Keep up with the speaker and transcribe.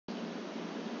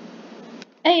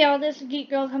Hey y'all, this is Geek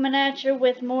Girl coming at you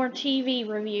with more TV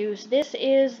reviews. This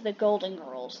is The Golden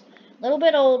Girls. A little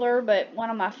bit older, but one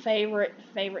of my favorite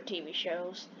TV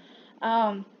shows.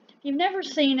 If you've never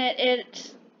seen it,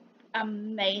 it's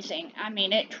amazing. I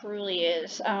mean, it truly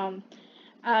is.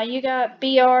 You got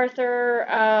B.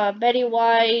 Arthur, Betty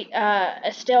White,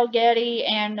 Estelle Getty,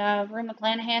 and Rue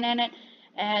McClanahan in it.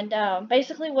 And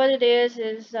basically, what it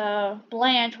is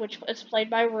Blanche, which is played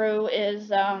by Rue,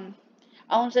 is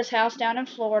owns this house down in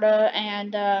Florida,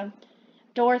 and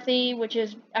Dorothy, which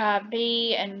is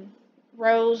B, and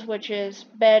Rose, which is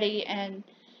Betty, and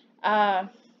uh,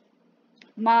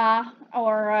 Ma,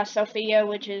 or Sophia,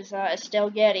 which is Estelle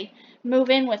Getty, move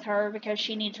in with her because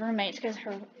she needs roommates because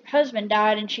her husband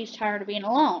died and she's tired of being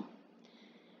alone.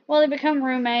 Well, they become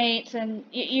roommates, and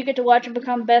you get to watch them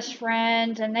become best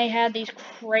friends, and they had these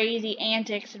crazy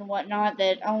antics and whatnot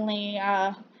that only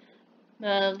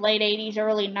the late 80s,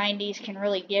 early 90s can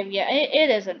really give you.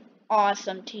 It is an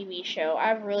awesome TV show.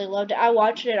 I really loved it. I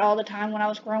watched it all the time when I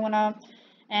was growing up,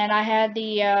 and I had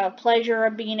the pleasure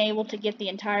of being able to get the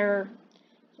entire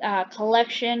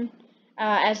collection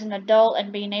as an adult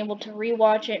and being able to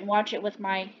rewatch it and watch it with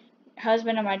my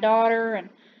husband and my daughter. And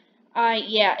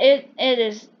yeah, it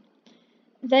is.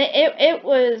 It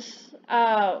was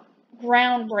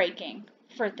groundbreaking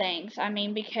for things. I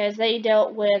mean, because they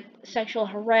dealt with sexual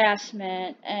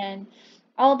harassment and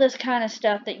all this kind of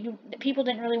stuff that people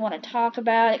didn't really want to talk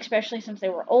about, especially since they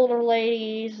were older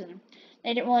ladies and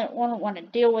they didn't really want to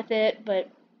deal with it. But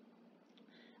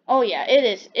oh yeah,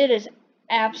 it is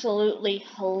absolutely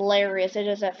hilarious. It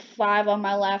is a 5 on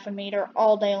my laughing meter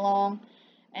all day long.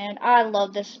 And I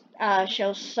love this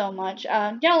show so much.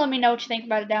 Y'all let me know what you think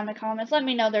about it down in the comments. Let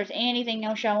me know if there's anything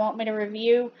else y'all want me to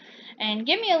review. And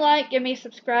give me a like, give me a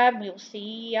subscribe, and we will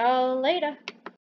see y'all later.